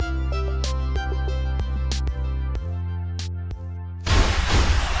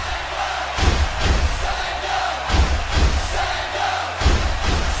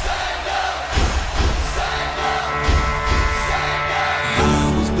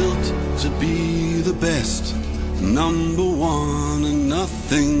best, number one and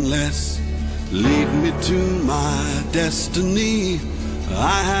nothing less. Lead me to my destiny.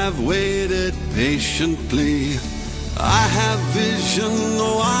 I have waited patiently. I have vision,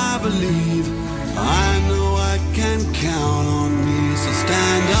 oh I believe. I know I can count on me. So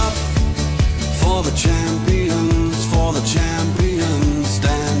stand up for the champions, for the champions.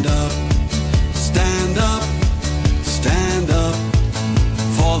 Stand up, stand up, stand up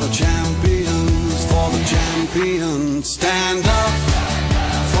for the champions, for the champions. Stand up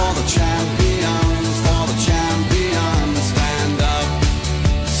for the champions, for the champions. Stand up,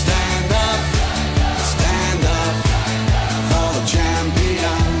 stand up, stand up for the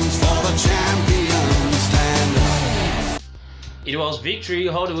champions, for the champions. Stand up. It was victory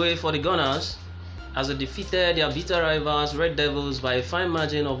all the way for the Gunners as they defeated their bitter rivals Red Devils by a fine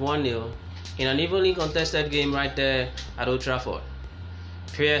margin of 1-0 in an evenly contested game right there at Old Trafford.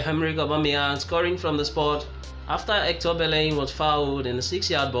 Pierre-Emerick Aubameyang scoring from the spot after Hector Bellerin was fouled in the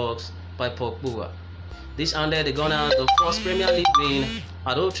 6-yard box by Pogba. This handed the Gunners the first Premier League win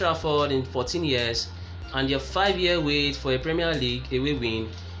at Old Trafford in 14 years and their 5-year wait for a Premier League away win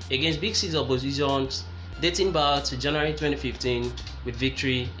against Big Six oppositions dating back to January 2015 with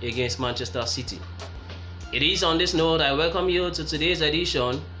victory against Manchester City. It is on this note I welcome you to today's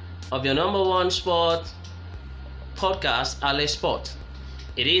edition of your #1 sport podcast, Alesh Sport.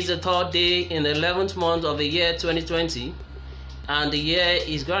 It is the third day in the 11th month of the year 2020 and the year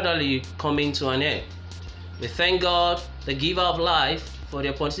is gradually coming to an end. We thank God, the giver of life, for the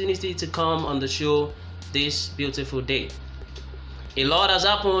opportunity to come on the show this beautiful day. A lot has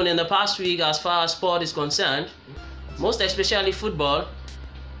happened in the past week as far as sport is concerned, most especially football,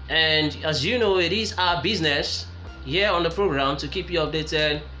 and as you know, it is our business here on the program to keep you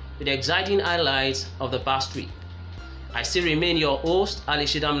updated with the exciting highlights of the past week. I still remain your host,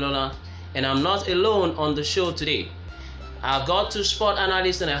 Alese Damilola, and I'm not alone on the show today. I've got two sport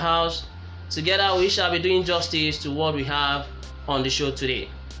analysts in the house. Together we shall be doing justice to what we have on the show today.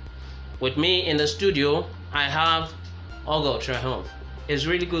 With me in the studio, I have Ogo Trehom. It's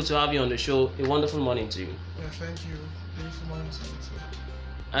really good to have you on the show. A wonderful morning to you. Yeah, thank you. Beautiful morning to you too.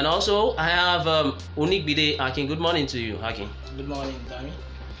 And also, I have Unik Bide Akin. Good morning to you, Akin. Good morning, Dami.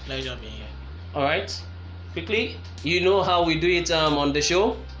 Pleasure being here. All right. Quickly, you know how we do it on the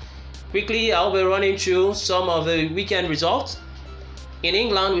show. Quickly, I'll be running through some of the weekend results. In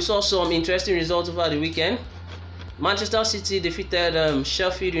England, we saw some interesting results over the weekend. Manchester City defeated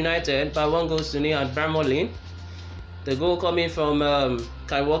Sheffield United by 1-0 at Bramall Lane. The goal coming from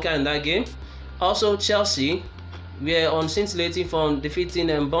Kyle Walker in that game. Also, Chelsea were on scintillating form, defeating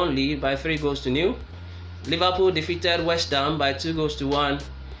Burnley by 3-0. Liverpool defeated West Ham by 2-1.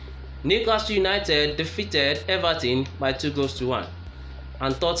 Newcastle United defeated Everton by 2-1.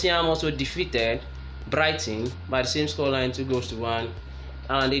 And Tottenham also defeated Brighton by the same scoreline, 2-1.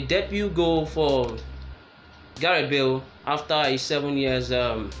 And a debut goal for Gareth Bale after his 7 years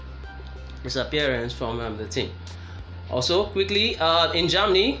disappearance from the team. Also, quickly, in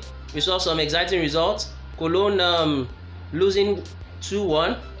Germany, we saw some exciting results. Cologne losing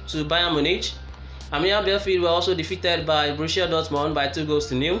 2-1 to Bayern Munich. Arminia Bielefeld were also defeated by Borussia Dortmund by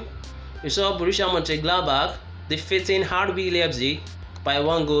 2-0. We saw Borussia Mönchengladbach defeating RB Leipzig by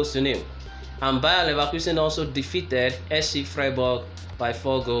 1-0. And Bayer Leverkusen also defeated SC Freiburg by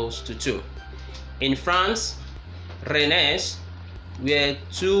 4-2. In France, Rennes were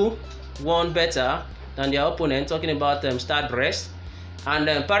 2-1 better than their opponent, talking about Stade Brest. And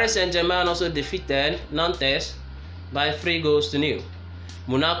Paris Saint-Germain also defeated Nantes by 3-0.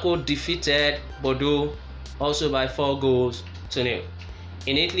 Monaco defeated Bordeaux also by 4-0.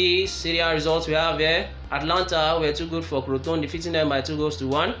 In Italy, Serie A results we have here. Atlanta were too good for Crotone, defeating them by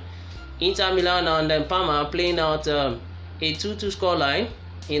 2-1. Inter Milan and Parma playing out a 2-2 scoreline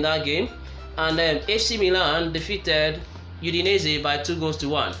in that game. And AC Milan defeated Udinese by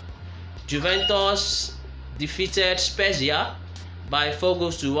 2-1. Juventus defeated Spezia by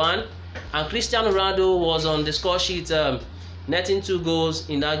 4-1. And Cristiano Ronaldo was on the score sheet, netting 2 goals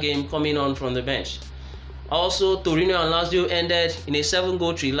in that game coming on from the bench. Also, Torino and Lazio ended in a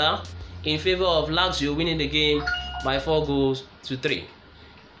 7-goal thriller in favor of Lazio, winning the game by 4-3.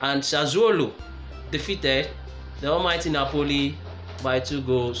 And Sassuolo defeated the almighty Napoli by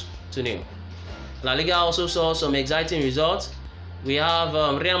 2-0. La Liga also saw some exciting results. We have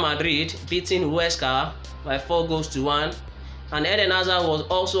Real Madrid beating Huesca by 4-1. And Eden Hazard was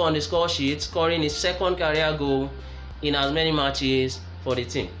also on the score sheet, scoring his second career goal in as many matches for the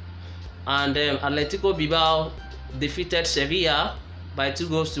team. And Atletico Bilbao defeated Sevilla by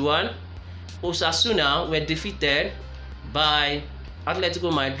 2-1. Osasuna were defeated by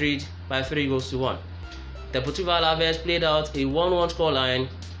Atletico Madrid by 3-1. Deportivo Alaves played out a 1-1 scoreline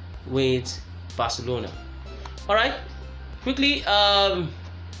with Barcelona. Alright, quickly,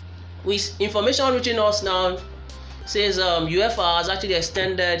 with information reaching us now, says UEFA has actually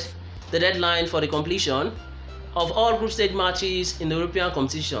extended the deadline for the completion of all group stage matches in the European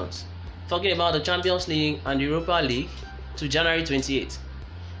competitions, talking about the Champions League and the Europa League, to January 28th.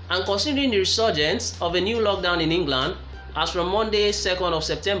 And considering the resurgence of a new lockdown in England as from Monday 2nd of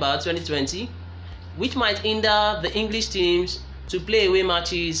September 2020, which might hinder the English teams to play away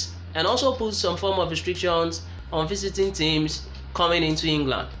matches and also put some form of restrictions on visiting teams coming into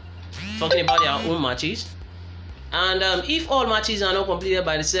England, talking about their own matches. And if all matches are not completed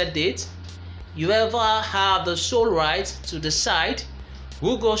by the set date, you ever have the sole right to decide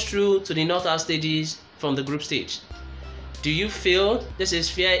who goes through to the knockout stages from the group stage. Do you feel this is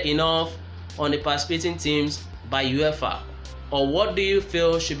fair enough on the participating teams by UEFA? Or what do you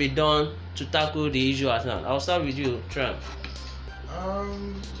feel should be done to tackle the issue at hand? I'll start with you, Tram.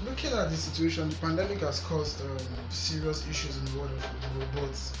 Looking at the situation, the pandemic has caused serious issues in the world of football,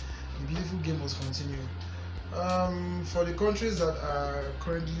 but the beautiful game must continue. For the countries that are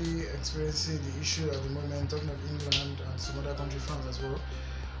currently experiencing the issue at the moment, talking of England and some other country, France as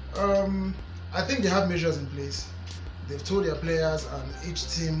well, I think they have measures in place. They've told their players and each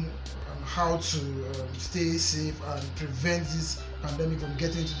team how to stay safe and prevent this pandemic from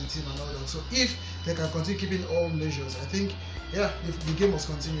getting into the team and all that. So if they can continue keeping all measures, I think, yeah, the game must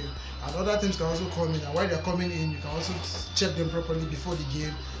continue. And other teams can also come in, and while they're coming in, you can also check them properly before the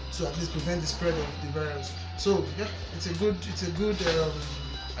game to at least prevent the spread of the virus. So yeah, it's a good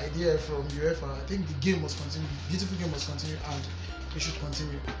idea from UEFA. I think the game must continue. The beautiful game must continue, and it should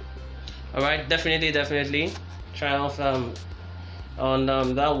continue. All right, definitely. Triumph on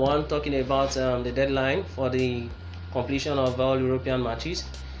that one, talking about the deadline for the completion of all European matches.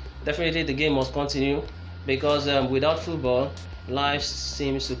 Definitely the game must continue, because without football, life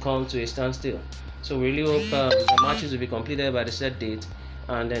seems to come to a standstill. So we really hope the matches will be completed by the set date,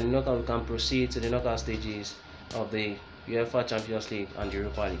 and then we can proceed to the knockout stages of the UEFA Champions League and the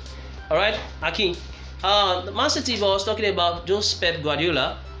Europa League. Alright, Akin, the Man City was talking about Jose Pep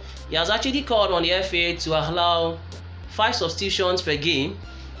Guardiola. He has actually called on the FA to allow 5 substitutions per game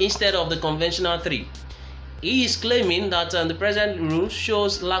instead of the conventional 3. He is claiming that the present rule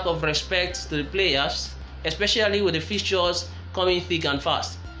shows lack of respect to the players, especially with the fixtures coming thick and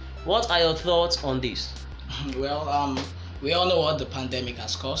fast. What are your thoughts on this? Well, we all know what the pandemic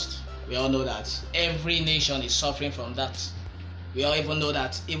has caused. We all know that every nation is suffering from that. We all even know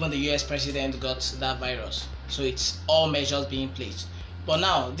that even the US president got that virus. So it's all measures being placed. But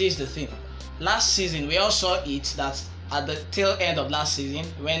now, this is the thing. Last season, we all saw it that at the tail end of last season,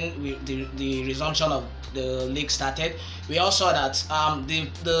 when the resumption of the league started, we all saw that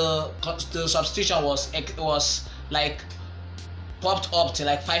the substitution was like popped up to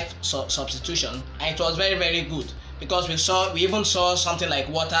like 5 substitution, and it was very, very good, because we even saw something like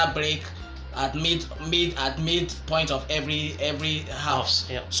water break at mid point of every half.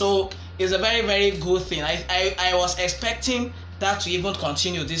 Yeah. So it's a very, very good thing. I was expecting that to even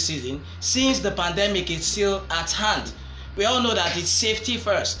continue this season, since the pandemic is still at hand. We all know that it's safety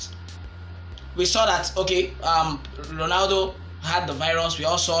first. We saw that, okay, Ronaldo had the virus. We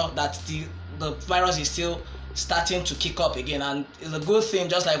all saw that the virus is still starting to kick up again, and it's a good thing,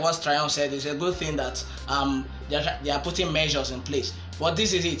 just like what Triumph said. It's a good thing that they are putting measures in place. But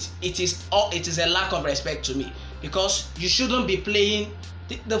this is it. It is a lack of respect to me, because you shouldn't be playing.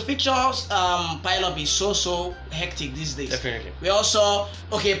 The fixtures pile-up is so hectic these days. Definitely. We also,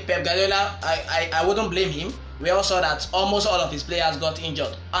 okay, Pep Guardiola, I wouldn't blame him. We also saw that almost all of his players got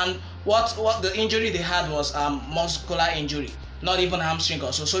injured, and what the injury they had was muscular injury, not even hamstring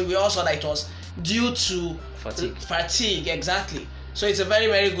or so. So we also saw that it was due to fatigue, exactly. So it's a very,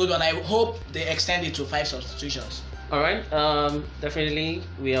 very good one. I hope they extend it to 5 substitutions. All right, definitely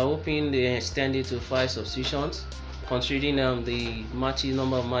we are hoping they extend it to 5 substitutions, considering the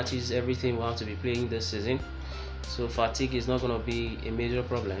number of matches, everything we have to be playing this season. So fatigue is not going to be a major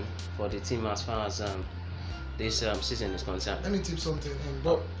problem for the team as far as this season is concerned. Let me tip something in,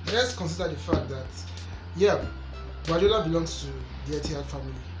 but let's consider the fact that, yeah, Guardiola belongs to the Etihad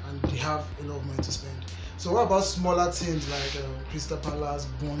family, and they have a lot of money to spend. So what about smaller teams like Crystal Palace,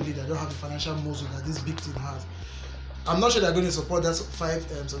 Burnley, that don't have the financial muscle that this big team has? I'm not sure they're going to support that 5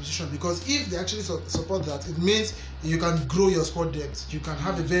 substitution, because if they actually support that, it means you can grow your squad depth. You can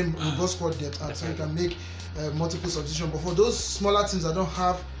have a very robust squad depth, and so you can make multiple substitutions. But for those smaller teams that don't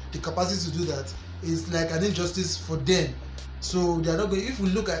have the capacity to do that, it's like an injustice for them So they are not going. If we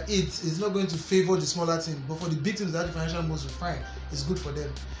look at it, it's not going to favor the smaller team. But for the big teams that the financial moves will find, it's good for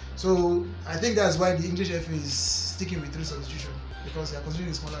them. So I think that's why the English FA is sticking with 3 substitutions, because they are considering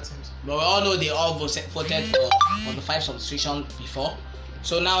the smaller teams. But we all know they all voted for the 5 substitutions before.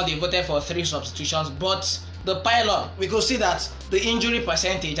 So now they voted for 3 substitutions. But the pile-on, we could see that the injury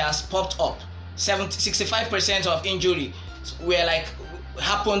percentage has popped up. 65% of injury were like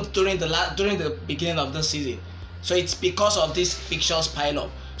happened during the beginning of the season. So it's because of this fixtures pile-up.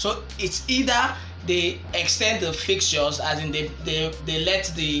 So it's either they extend the fixtures, as in they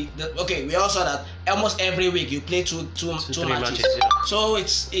let the okay, we also saw that almost every week you play two matches. Yeah. So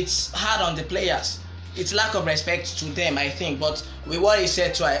it's hard on the players. It's lack of respect to them, I think. But with what he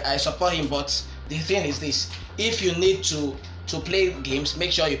said too, I support him. But the thing is this: if you need to play games,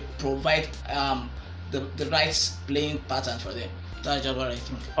 make sure you provide the right playing pattern for them. That's just what I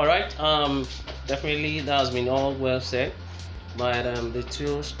think. All right. Definitely that has been all well said by the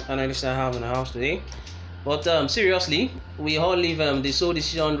 2 analysts I have in the house today. But seriously, we all leave the sole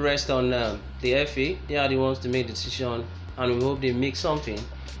decision rest on the FA. They are the ones to make the decision, and we hope they make something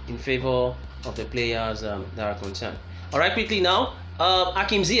in favor of the players that are concerned. All right, quickly now,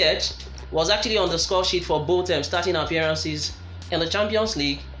 Hakim Ziyech was actually on the score sheet for both starting appearances in the Champions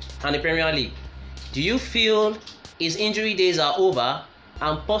League and the Premier League. Do you feel his injury days are over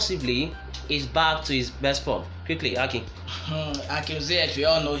and possibly is back to his best form? Quickly, Hakim. Hakim Ziyech, we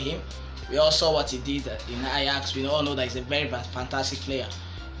all know him. We all saw what he did in Ajax. We all know that he's a very fantastic player.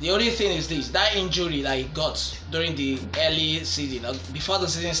 The only thing is this: that injury that he got during the early season, before the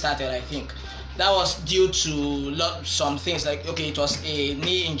season started, I think, that was due to some things. Like, okay, it was a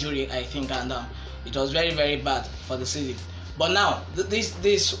knee injury, I think, and it was very bad for the season. But now, this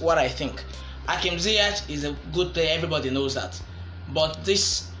is what I think. Hakim Ziyech is a good player, everybody knows that. But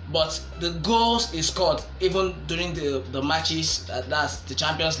the goals he scored even during the matches, that's the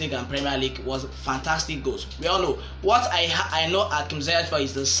Champions League and Premier League, was fantastic goals. We all know what I know Hakim Ziyech for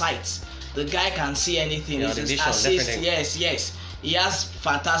is the sight. The guy can see anything. Yeah, the vision, definitely. Yes. He has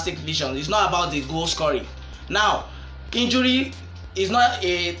fantastic vision. It's not about the goal scoring. Now, injury is not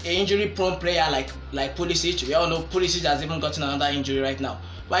a injury prone player like Pulisic. We all know Pulisic has even gotten another injury right now.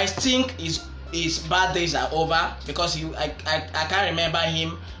 But I think his bad days are over, because I can't remember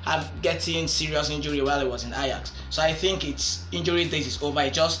him getting serious injury while he was in Ajax. So I think its injury days is over.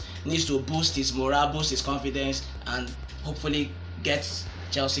 He just needs to boost his morale, boost his confidence, and hopefully get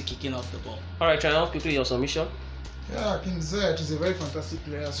Chelsea kicking off the ball. All right, Triumph, quickly your submission. Yeah, Hakim Ziyech is a very fantastic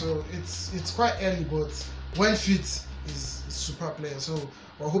player. So it's quite early, but when fit, is a super player. So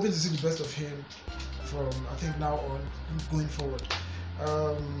we're hoping to see the best of him from, I think, now on going forward.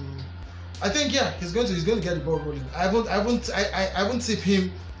 I think he's going to get the ball rolling. I won't tip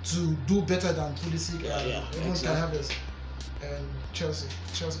him to do better than Pulisic and Chelsea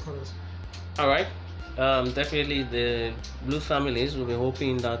colours. All right. Definitely the blue families will be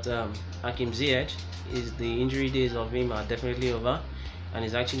hoping that Hakim Ziyech the injury days of him are definitely over, and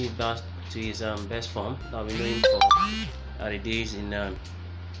he's actually back to his best form that we know him for the days in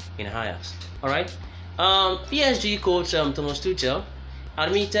Ajax. All right. PSG coach Thomas Tuchel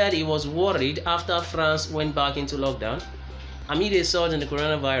admitted he was worried after France went back into lockdown amid a surge in the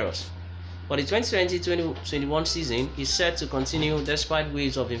coronavirus. But the 2020-2021 season is set to continue despite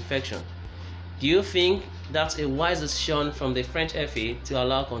waves of infection. Do you think that's a wise decision from the French FA to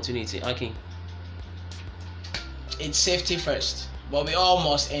allow continuity? Hakim? It's safety first, but we all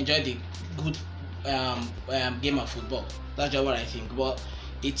must enjoy the good game of football. That's just what I think. But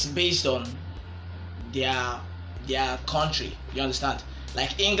it's based on their country. You understand?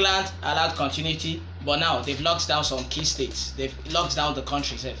 Like England allowed continuity, but now they've locked down some key states. They've locked down the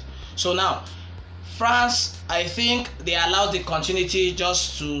country itself. So now, France, I think they allowed the continuity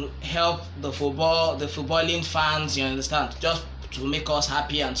just to help the footballing fans. You understand? Just to make us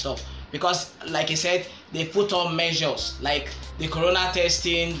happy and stuff. Because, like I said, they put on measures like the corona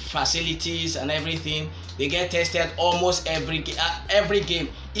testing facilities and everything. They get tested almost every game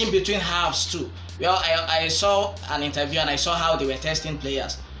in between halves too. Well, I saw an interview and I saw how they were testing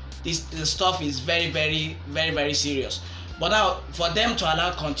players. The stuff is very serious. But now, for them to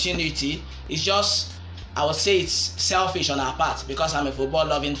allow continuity, it's just, I would say it's selfish on our part, because I'm a football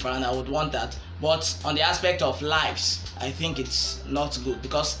loving fan. I would want that. But on the aspect of lives, I think it's not good,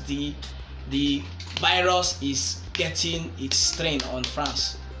 because the virus is getting its strain on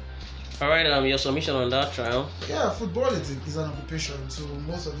France. All right, your submission on that trial. Yeah, football is an occupation, so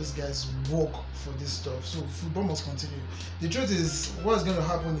most of these guys work for this stuff. So football must continue. The truth is, what's going to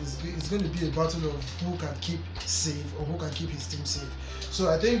happen is it's going to be a battle of who can keep safe or who can keep his team safe. So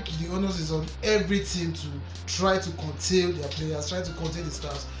I think the onus is on every team to try to curtail their players, try to curtail the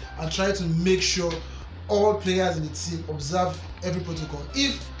stars, and try to make sure all players in the team observe every protocol.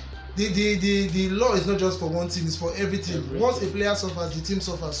 If the law is not just for one team, it's for every team. Once a player suffers, the team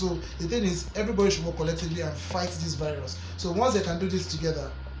suffers. So the thing is, everybody should work collectively and fight this virus. So once they can do this together,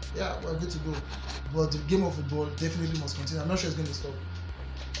 yeah, we're good to go. But the game of football definitely must continue. I'm not sure it's going to stop.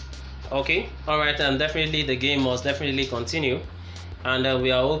 Okay, all right, definitely the game must definitely continue, and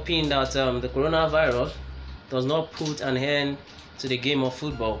we are hoping that the coronavirus does not put an end to the game of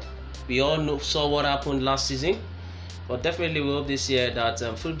football. We all saw what happened last season. But definitely we hope this year that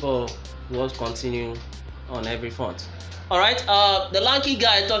football will continue on every front. Alright, the lanky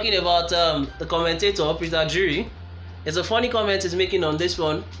guy talking about the commentator, Peter Drury. It's a funny comment he's making on this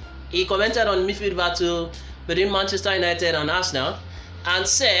one. He commented on midfield battle between Manchester United and Arsenal and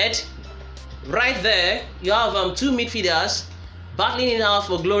said, right there, you have two midfielders battling it out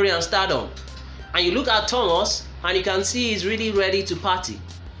for glory and stardom. And you look at Thomas and you can see he's really ready to party.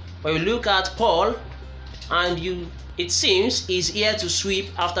 But you look at Paul and it seems he's here to sweep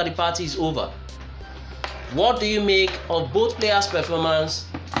after the party is over. What do you make of both players' performance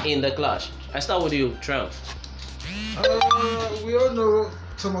in the clash? I start with you, Triumph. We all know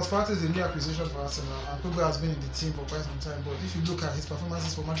Thomas Partey is a new acquisition for Arsenal, and Pogba has been in the team for quite some time. But if you look at his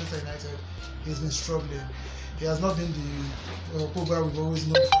performances for Manchester United, he's been struggling. He has not been the Pogba we've always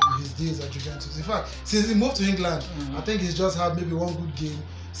known from his days at Juventus. In fact, since he moved to England, I think he's just had maybe one good game,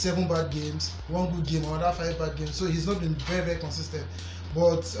 7 bad games, 1 good game, another 5 bad games. So he's not been very, very consistent.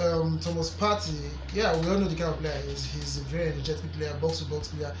 But Thomas Partey, yeah, we all know the kind of player he is. He's a very energetic player, box-to-box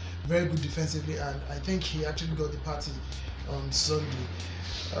player, very good defensively, and I think he actually got the party on Sunday.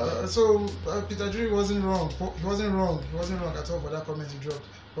 So Peter Drury wasn't wrong. He wasn't wrong at all for that comment he dropped.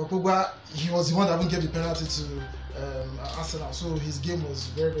 But Pogba, he was the one that gave the penalty to Arsenal. So his game was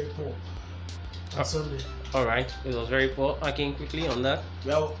very, very poor on Sunday. All right, it was very poor. I can quickly on that.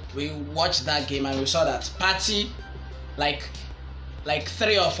 Well, we watched that game and we saw that Partey, like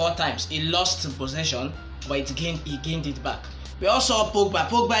 3 or 4 times, he lost possession, but he gained it back. We also saw Pogba.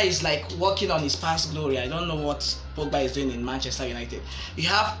 Pogba is like working on his past glory. I don't know what Pogba is doing in Manchester United. You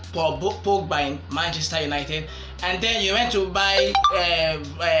have Pogba in Manchester United, and then you went to buy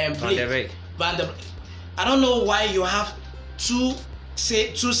Van der Beek. I don't know why you have two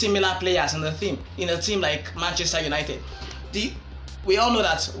similar players in a team like Manchester United. We all know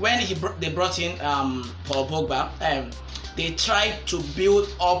that when they brought in Paul Pogba, they tried to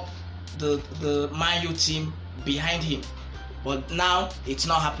build up the Man U team behind him, but now it's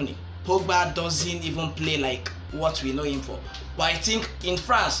not happening. Pogba doesn't even play like what we know him for. But I think in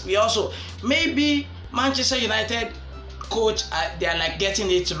France, maybe Manchester United coach, they are like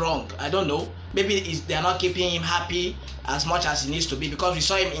getting it wrong. I don't know. Maybe they are not keeping him happy as much as he needs to be, because we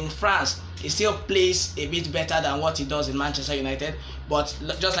saw him in France. He still plays a bit better than what he does in Manchester United. But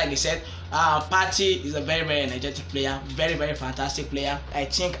just like he said, Partey is a very, very energetic player, very, very fantastic player. I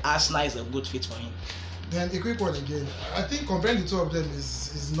think Arsenal is a good fit for him. Then a quick one again. I think comparing the two of them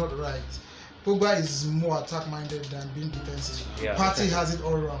is not right. Pogba is more attack-minded than being defensive. Yeah, Partey has it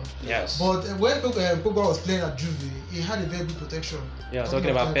all around. Yes. But when Pogba was playing at Juve, he had a very good protection. Yeah,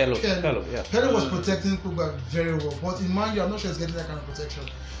 talking about Pello. Yeah. Pello was protecting Pogba very well. But in Man U, I'm not sure he's getting that kind of protection.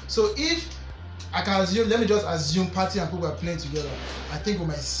 So if I can assume, let me just assume Partey and Pogba playing together, I think we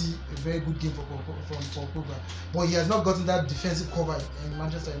might see a very good game from Pogba. But he has not gotten that defensive cover in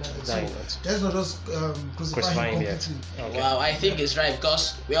Manchester United. So let's not just crucify him completely. Okay. Well, I think it's right,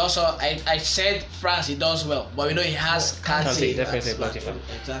 because we also, I said France, he does well, but we know he has Kante. Definitely.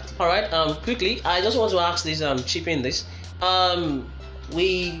 Exactly. All right. Quickly, I just want to ask this. Chip in this. Mikel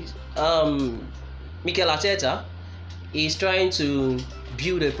Arteta is trying to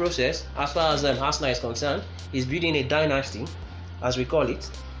build a process as far as Arsenal is concerned. He's building a dynasty, as we call it.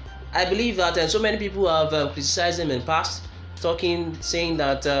 I believe that so many people have criticized him in past, saying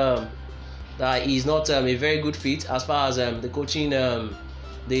that that he's not a very good fit as far as the coaching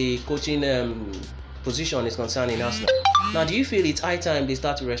position is concerned in Arsenal. Now, do you feel it's high time they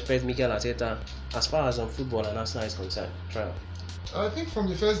start to respect Mikel Arteta as far as football and Arsenal is concerned? Trial. I think from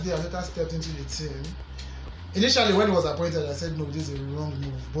the first day Arteta stepped into the team, initially when he was appointed, I said no, this is a wrong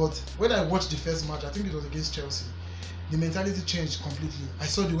move. But when I watched the first match, I think it was against Chelsea, the mentality changed completely. I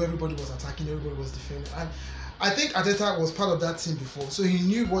saw the way everybody was attacking, everybody was defending, and I think Arteta was part of that team before, so he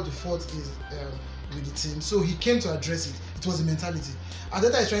knew what the fault is with the team. So he came to address it. It was the mentality.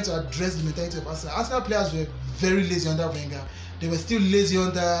 Arteta is trying to address the mentality of Arsenal. Arsenal players were very lazy under Wenger. They were still lazy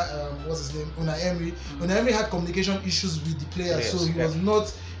under Unai Emery. Unai Emery had communication issues with the players, so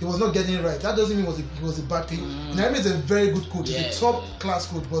he was not getting it right. That doesn't mean he was a bad player. Unai Emery is a very good coach. He's a top class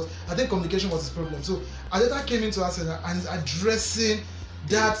coach, but I think communication was his problem. So Arteta came into Arsenal and is addressing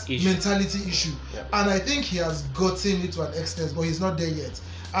that mentality issue, and I think he has gotten it to an extent, but he's not there yet.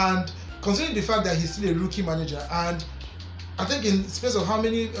 And considering the fact that he's still a rookie manager, and I think in space of how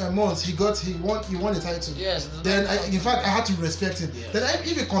many months he won a title. Yes. Then in fact I had to respect him. Yes. Then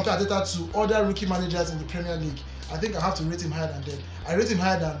if you compare Arteta to other rookie managers in the Premier League, I think I have to rate him higher than them. I rate him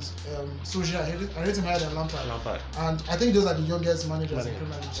higher than Solskjaer. I rate him higher than Lampard. And I think those are the youngest managers in the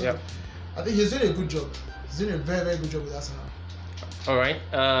Premier League. So I think he's doing a good job. He's doing a very, very good job with Arsenal. All right.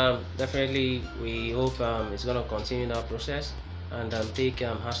 Definitely, we hope it's going to continue that process and take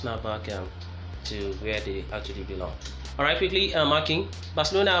Arsenal back to where they actually belong. All right, quickly marking.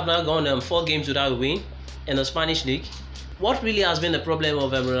 Barcelona have now gone 4 games without a win in the Spanish league. What really has been the problem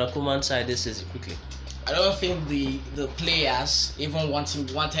of Ronald Koeman's side this season? Quickly. I don't think the players even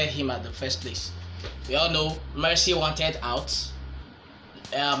wanted him at the first place. We all know Messi wanted out.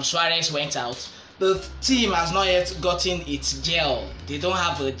 Suarez went out. The team has not yet gotten its gel. They don't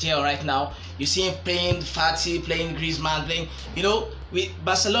have a gel right now. You see him playing Fati, playing Griezmann, playing.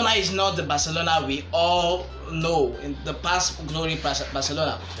 Barcelona is not the Barcelona we all know in the past glory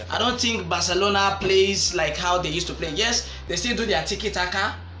Barcelona. I don't think Barcelona plays like how they used to play. Yes, they still do their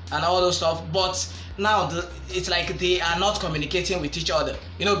tiki-taka and all those stuff, but now it's like they are not communicating with each other.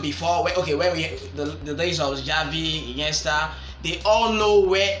 Before when the days of Xavi, Iniesta, they all know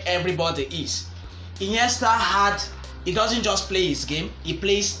where everybody is. Iniesta he doesn't just play his game, he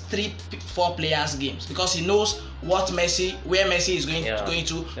plays 3-4 players games because he knows where Messi is going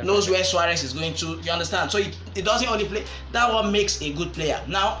to, knows where Suarez is going to, you understand? So he doesn't only play, that one makes a good player.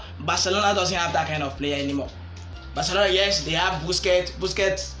 Now, Barcelona doesn't have that kind of player anymore. Barcelona, yes, they have Busquets.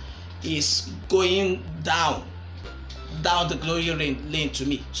 Busquets is going down the glory lane to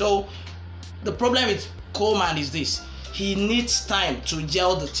me. So, the problem with Koeman is this, he needs time to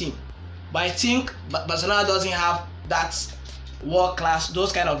gel the team. But I think Barcelona doesn't have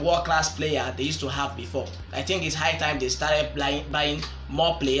those kind of world-class players they used to have before. I think it's high time they started buying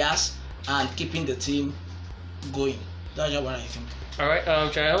more players and keeping the team going. That's what I think. All right,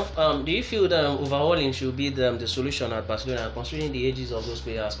 Chayel, do you feel that overhauling should be the solution at Barcelona, considering the ages of those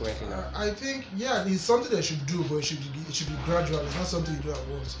players currently now? I think, it's something they should do, but it should be gradual. It's not something you do at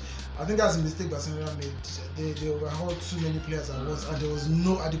once. I think that's a mistake Barcelona made. They overhauled too many players at once, and there was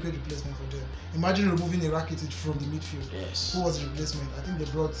no adequate replacement for them. Imagine removing a Rakitic from the midfield. Yes. Who was the replacement? I think they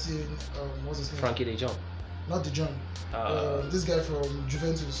brought in what's his name? Frankie de Jong. Not de Jong. This guy from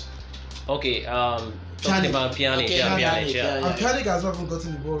Juventus. Okay. Talking about Pjanic. And Pjanic has not even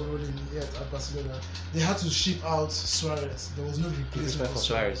gotten the ball rolling yet at Barcelona. They had to ship out Suarez. There was no replacement for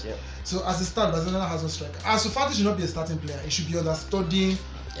Suarez. So as a start, Barcelona has no striker. As Fati should not be a starting player. He should be understudying.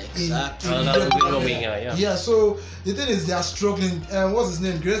 Exactly. So the thing is, they are struggling. What's his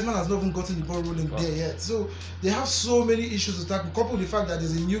name? Griezmann has not even gotten the ball rolling there yet. So they have so many issues to tackle. Coupled with the fact that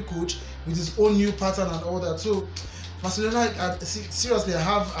there's a new coach with his own new pattern and all that. So Barcelona, seriously, I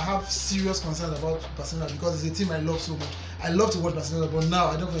have serious concerns about Barcelona because it's a team I love so much. I love to watch Barcelona, but now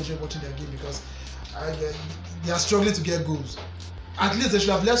I don't enjoy watching their game because they are struggling to get goals. At least they should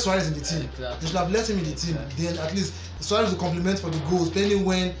have left Suarez in the team. Exactly. They should have left him in the team. Then at least Suarez will complement for the goals, depending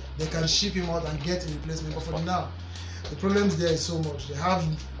when they can ship him out and get a replacement. But for now, the problems there is so much. They have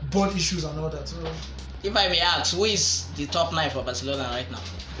ball issues and all that. So, if I may ask, who is the top 9 for Barcelona right now?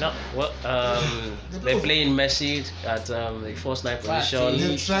 No, well, they're playing Messi at the first 9 position.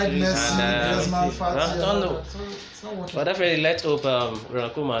 They've tried Messi, Griezmann, Fati. I don't know. So it's not working. But definitely, let's hope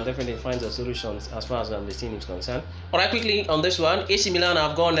Ronald Koeman definitely finds a solution as far as the team is concerned. All right, quickly on this one, AC Milan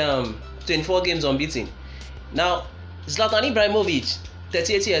have gone 24 games unbeaten. Now, Zlatan Ibrahimovic,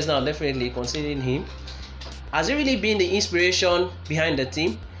 38 years now, definitely considering him. Has he really been the inspiration behind the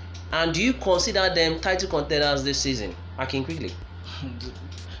team? And do you consider them title contenders this season? Akin, quickly.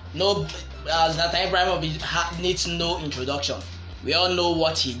 No, Zlatan Ibrahimovic needs no introduction. We all know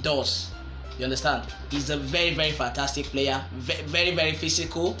what he does. You understand? He's a very, very fantastic player. Very, very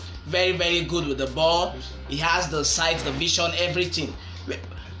physical. Very, very good with the ball. He has the sight, the vision, everything.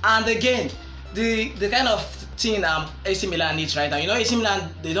 And again, the kind of thing AC Milan needs right now. AC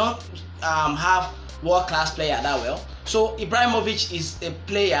Milan, they don't have world-class player that well. So Ibrahimovic is a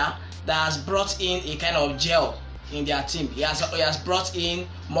player that has brought in a kind of gel in their team. He has brought in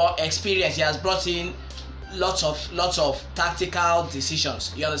more experience. He has brought in lots of tactical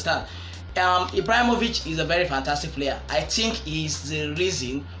decisions. You understand? Ibrahimovic is a very fantastic player. I think he's the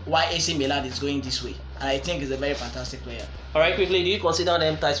reason why AC Milan is going this way, and I think he's a very fantastic player. All right, quickly, do you consider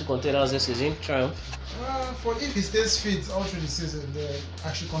them title contenders this season? Triumph. For if he stays fit all through the season, then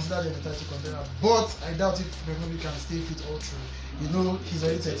I should consider them a title contender. But I doubt if Ibrahimovic can stay fit all through. You know, he's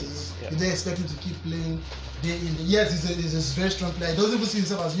already 30. You don't expect him to keep playing day in. Yes, he's a very strong player. He doesn't even see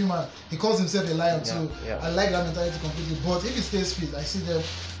himself as human. He calls himself a lion too. I like that mentality completely. But if he stays fit, I see them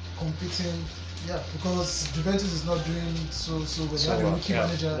competing. Yeah, because Juventus is not doing so well. They have a rookie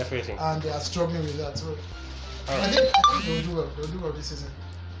manager, and they are struggling with that. So I think they'll do well. They'll do well this season.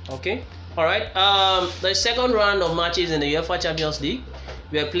 Okay. All right. The second round of matches in the UEFA Champions League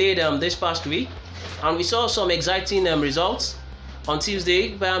were played this past week, and we saw some exciting results. On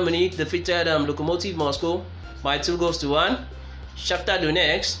Tuesday, Bayern Munich defeated Lokomotiv Moscow by 2-1. Shakhtar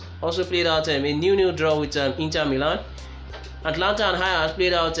Donetsk also played out a 0-0 draw with Inter Milan. Atlanta and Ajax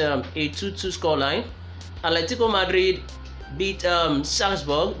played out a 2-2 scoreline. Atletico Madrid beat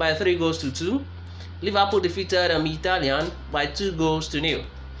Salzburg by 3-2. Liverpool defeated Italian by 2-0.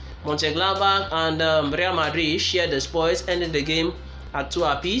 Mönchengladbach and Real Madrid shared the spoils, ending the game at 2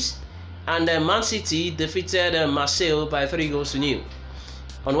 apiece. And Man City defeated Marseille by 3-0.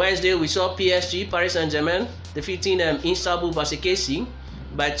 On Wednesday, we saw PSG, Paris Saint-Germain, defeating Istanbul Basaksehir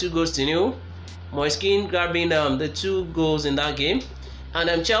by 2-0. Moiskin grabbing the 2 goals in that game.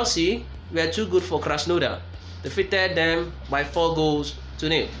 And Chelsea were too good for Krasnodar, defeated them by 4-0.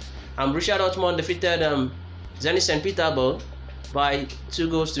 And Borussia Dortmund defeated Zenit St. Petersburg by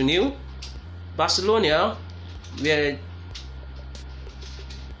 2-0. Barcelona were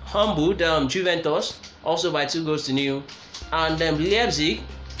humbled Juventus also by 2-0. And Leipzig,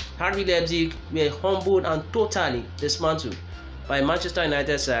 RB Leipzig, were humbled and totally dismantled by Manchester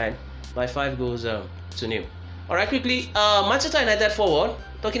United side by 5-0. All right, quickly, Manchester United forward,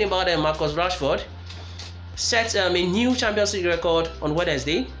 talking about Marcus Rashford, set a new Champions League record on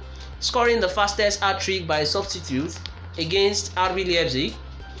Wednesday, scoring the fastest hat-trick by substitute against RB Leipzig.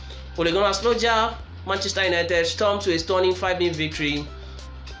 Ole Gunnar Solskjaer, Manchester United stormed to a stunning 5-0 victory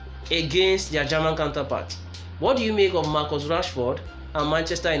against their German counterpart. What do you make of Marcus Rashford and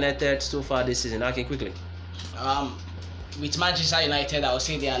Manchester United so far this season? I can quickly. With Manchester United, I would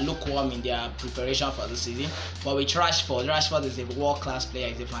say they are lukewarm in their preparation for the season. But with Rashford is a world-class player.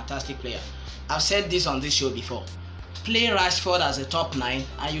 He's a fantastic player. I've said this on this show before. Play Rashford as a top 9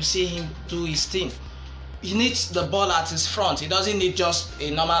 and you see him do his thing. He needs the ball at his front. He doesn't need just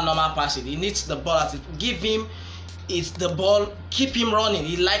a normal passing. He needs the ball at his, give him the ball, keep him running.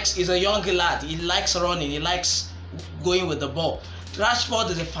 He's a young lad. He likes running. He likes going with the ball.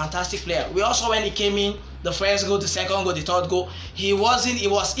 Rashford is a fantastic player. We also, when he came in, the first goal, the second goal, the third goal, he was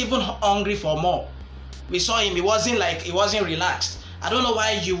even hungry for more. We saw him, he wasn't relaxed. I don't know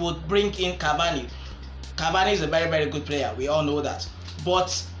why you would bring in Cavani. Cavani is a very, very good player. We all know that. But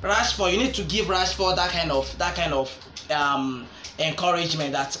Rashford, you need to give Rashford that kind of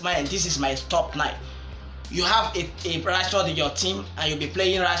encouragement that, man, this is my top 9. You have a Rashford in your team and you'll be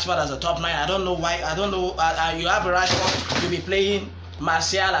playing Rashford as a top 9. I don't know why. You have a Rashford, you'll be playing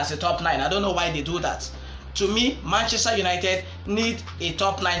Martial as a top 9. I don't know why they do that. To me, Manchester United need a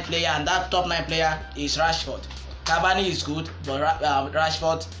top 9 player, and that top 9 player is Rashford. Cavani is good, but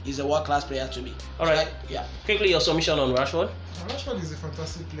Rashford is a world-class player to me. All right. Yeah. Quickly, your submission on Rashford. Rashford is a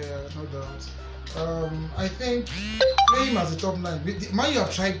fantastic player, no doubt. I think playing him as a top 9. Man, you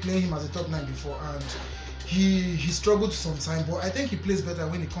have tried playing him as a top 9 before, and he struggled sometimes. But I think he plays better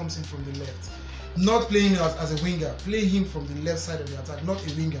when he comes in from the left. Not playing him as a winger, playing him from the left side of the attack, not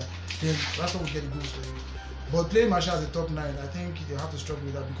a winger. Then Rashford will get the goals for you. But playing Martial as a top 9, I think they have to struggle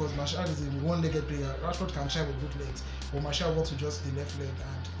with that because Martial is a one-legged player. Rashford can try with both legs, but Martial works with just the left leg,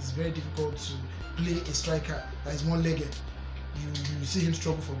 and it's very difficult to play a striker that is one-legged. You see him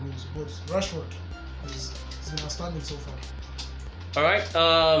struggle for goals. But Rashford has been outstanding so far. All right.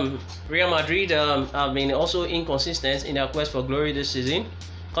 Real Madrid have been also inconsistent in their quest for glory this season,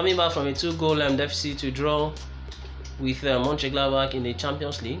 coming back from a 2-goal deficit to draw with Mönchengladbach in the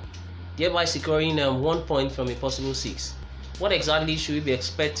Champions League, thereby securing 1 point from a possible 6. What exactly should we be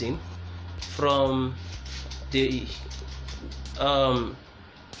expecting from the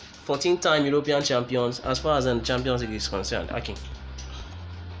 14-time European champions as far as the Champions League is concerned? Akin.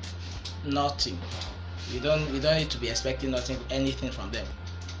 Nothing. We don't need to be expecting anything from them.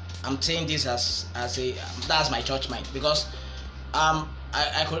 I'm saying this as that's my church mind, because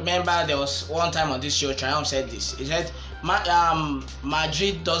I could remember there was one time on this show, Triumph said this. He said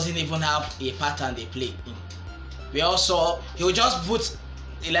Madrid doesn't even have a pattern they play in. We also, he will just put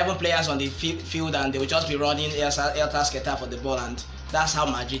 11 players on the field and they will just be running helter-skelter for the ball, and that's how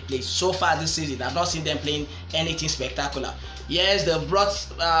Madrid plays. So far this season, I've not seen them playing anything spectacular. Yes, they brought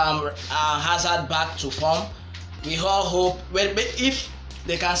Hazard back to form. We all hope, well, if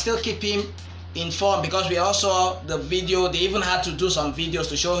they can still keep him in form, because we all saw the video. They even had to do some videos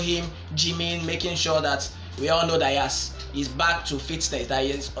to show him gymming, making sure that we all know that he's back to fitness, that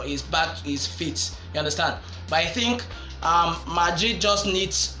he's fit. You understand? But I think Madrid just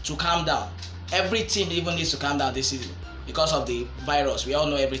needs to calm down. Every team even needs to calm down this season because of the virus. We all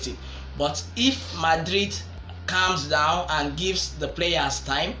know everything. But if Madrid calms down and gives the players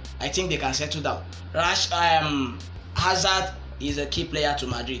time, I think they can settle down. Hazard is a key player to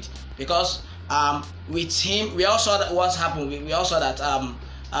Madrid, because with him, we all saw that what's happened. We all saw that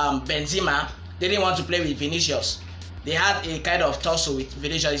Benzema didn't want to play with Vinicius. They had a kind of tussle with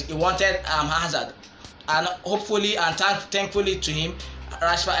Vinicius. He wanted Hazard, and hopefully and thankfully to him,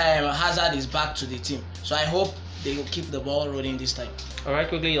 Hazard is back to the team. So I hope they will keep the ball rolling this time. All right,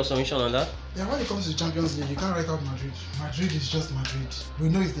 quickly your submission on that. Yeah, when it comes to the Champions League, you can't write out Madrid. Madrid is just Madrid. We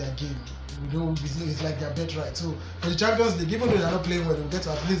know it's their game. We know it's like their bet right. So for the Champions League, even though they're not playing well, they'll get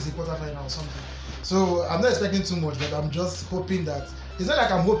to at least the quarterfinal or something. So I'm not expecting too much, but I'm just hoping that, it's not like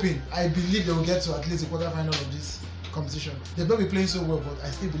I'm hoping, I believe they will get to at least the quarterfinal of this competition. They've not been playing so well, but I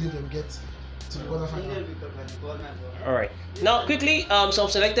still believe they will get to the quarterfinal. All right. Now, quickly, some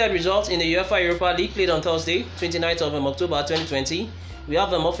selected results in the UEFA Europa League played on Thursday, 29th of October 2020. We have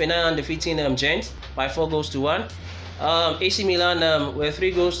Hoffenheim defeating Gent by 4-1. AC Milan were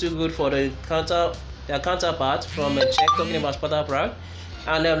 3-2 good for their counterpart from Czech, talking about Sparta Prague.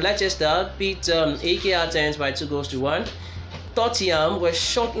 And Leicester beat AEK Athens by 2-1. Tottenham were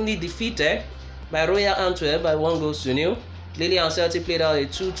shockingly defeated by Royal Antwerp by 1-0. Lille and Celtic played out a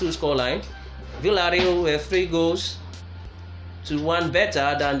 2-2 scoreline. Villarreal were 3-1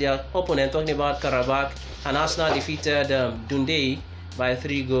 better than their opponent, talking about Karabakh. And Arsenal defeated Dundee by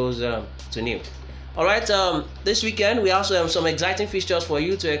 3-0. Alright, this weekend we also have some exciting fixtures for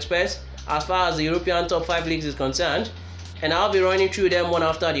you to expect as far as the European top 5 leagues is concerned, and I'll be running through them one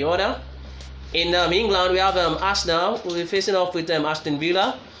after the other. In England, we have Arsenal will be facing off with Aston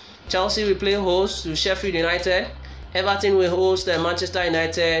Villa. Chelsea will play host to Sheffield United. Everton will host Manchester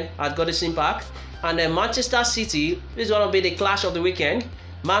United at Goodison Park. And Manchester City, this is going to be the clash of the weekend.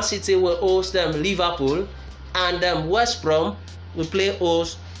 Man City will host Liverpool. And West Brom will play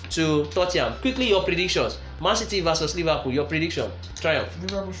host to Tottenham. Quickly, your predictions. Man City versus Liverpool, your prediction. Triumph.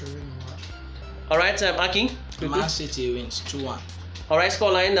 Liverpool should win the match. Alright, Akin. Man City wins 2-1. Alright,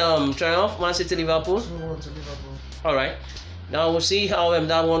 scoreline, Triumph, Man City, Liverpool. 2-1 to Liverpool. Alright. Now we'll see how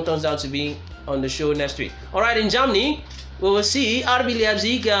that one turns out to be on the show next week. Alright, in Germany, we will see RB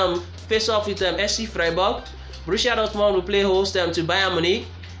Leipzig face off with SC Freiburg. Borussia Dortmund will play host to Bayern Munich.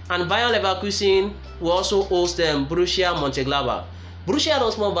 And Bayern Leverkusen will also host Borussia Mönchengladbach. Borussia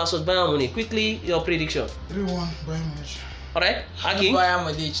Dortmund versus Bayern Munich. Quickly, your prediction. 3-1 Bayern Munich. Alright, Akin. Bayern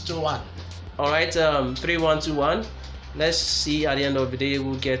Munich 2-1. Alright, 3-1, 2-1. Let's see at the end of the day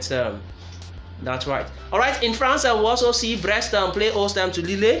who gets that right. Alright, in France, I will also see Brest play host to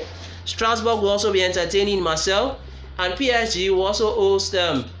Lille. Strasbourg will also be entertaining Marseille. And PSG will also host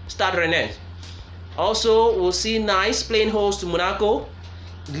Stade Rennais. Also, we'll see Nice playing host to Monaco.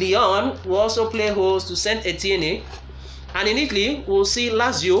 Lyon will also play host to Saint Etienne. And in Italy, we'll see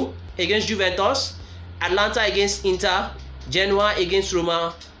Lazio against Juventus, Atalanta against Inter, Genoa against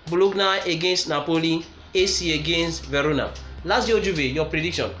Roma, Bologna against Napoli, AC against Verona. Lazio Juve, your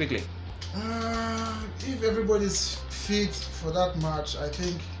prediction, quickly. If everybody's fit for that match, I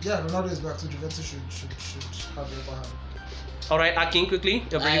think, Ronaldo is back, so Juventus should have the upper hand. Alright, Akin, quickly,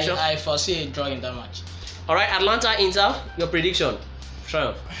 your prediction. I foresee a draw in that match. Alright, Atlanta Inter, your prediction.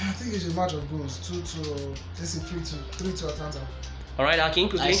 Triumph. I think it's a match of goals. 2-2, this is 3-2 Atlanta. Alright, Akin,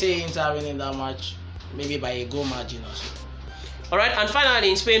 quickly. I say Inter winning that match, maybe by a goal margin or so. Alright, and finally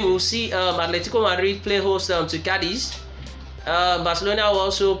in Spain, we'll see Atletico Madrid play host to Cadiz. Barcelona will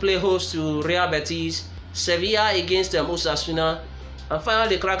also play host to Real Betis. Sevilla against Osasuna. And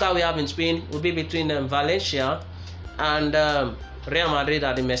finally, the cracker we have in Spain will be between Valencia and Real Madrid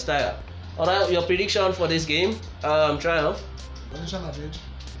at the Mestalla. Alright, your prediction for this game, Triumph. Valencia Madrid.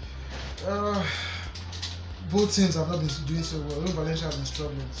 Both teams have not been doing so well. Valencia has been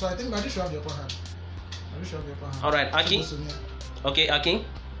struggling. So I think Madrid should have the upper hand. Alright, Akin. Okay, Akin.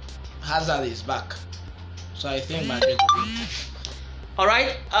 Hazard is back. So I think Madrid will win.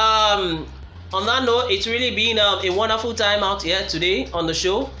 Alright, on that note, it's really been a wonderful time out here today on the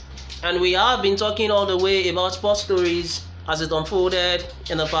show. And we have been talking all the way about sports stories as it unfolded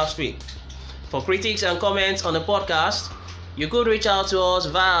in the past week. For critiques and comments on the podcast, You could reach out to us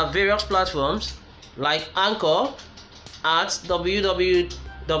via various platforms like Anchor at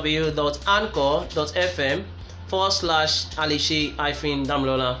www.anchor.fm/Alese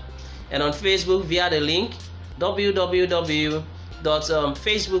Damilola, and on Facebook via the link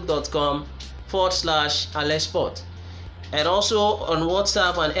www.facebook.com/Alesh, and also on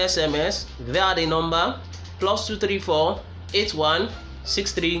WhatsApp and SMS via the number +234 81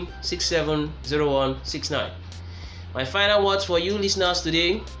 63 67 0169. My final words for you listeners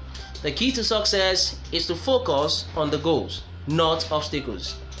today: the key to success is to focus on the goals, not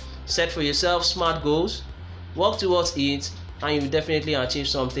obstacles. Set for yourself smart goals, work towards it, and you will definitely achieve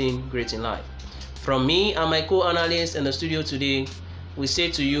something great in life. From me and my co-analyst in the studio today, we say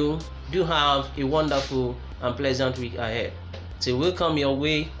to you, do have a wonderful and pleasant week ahead. Till we come your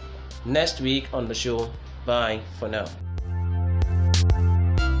way next week on the show. Bye for now.